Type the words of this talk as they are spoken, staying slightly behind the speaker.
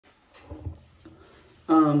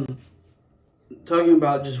Um, Talking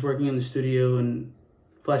about just working in the studio and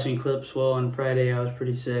flashing clips. Well, on Friday I was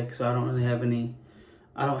pretty sick, so I don't really have any.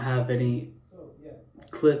 I don't have any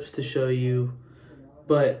clips to show you.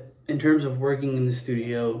 But in terms of working in the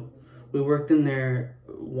studio, we worked in there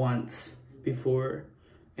once before,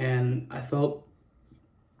 and I felt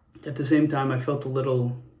at the same time I felt a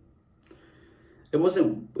little. It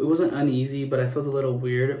wasn't uneasy, but I felt a little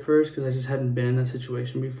weird at first because I just hadn't been in that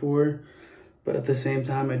situation before. But at the same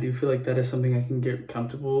time, I do feel like that is something I can get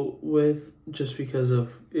comfortable with just because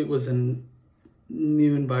of it was a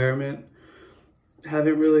new environment.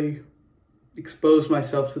 Haven't really exposed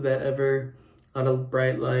myself to that ever. A lot of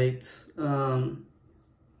bright lights. I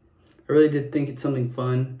really did think it's something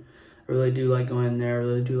fun. I really do like going in there. I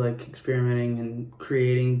really do like experimenting and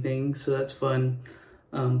creating things, so that's fun.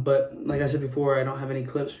 But like I said before, I don't have any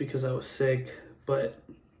clips because I was sick. But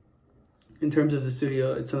in terms of the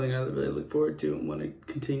studio, it's something I really look forward to and want to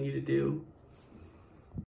continue to do.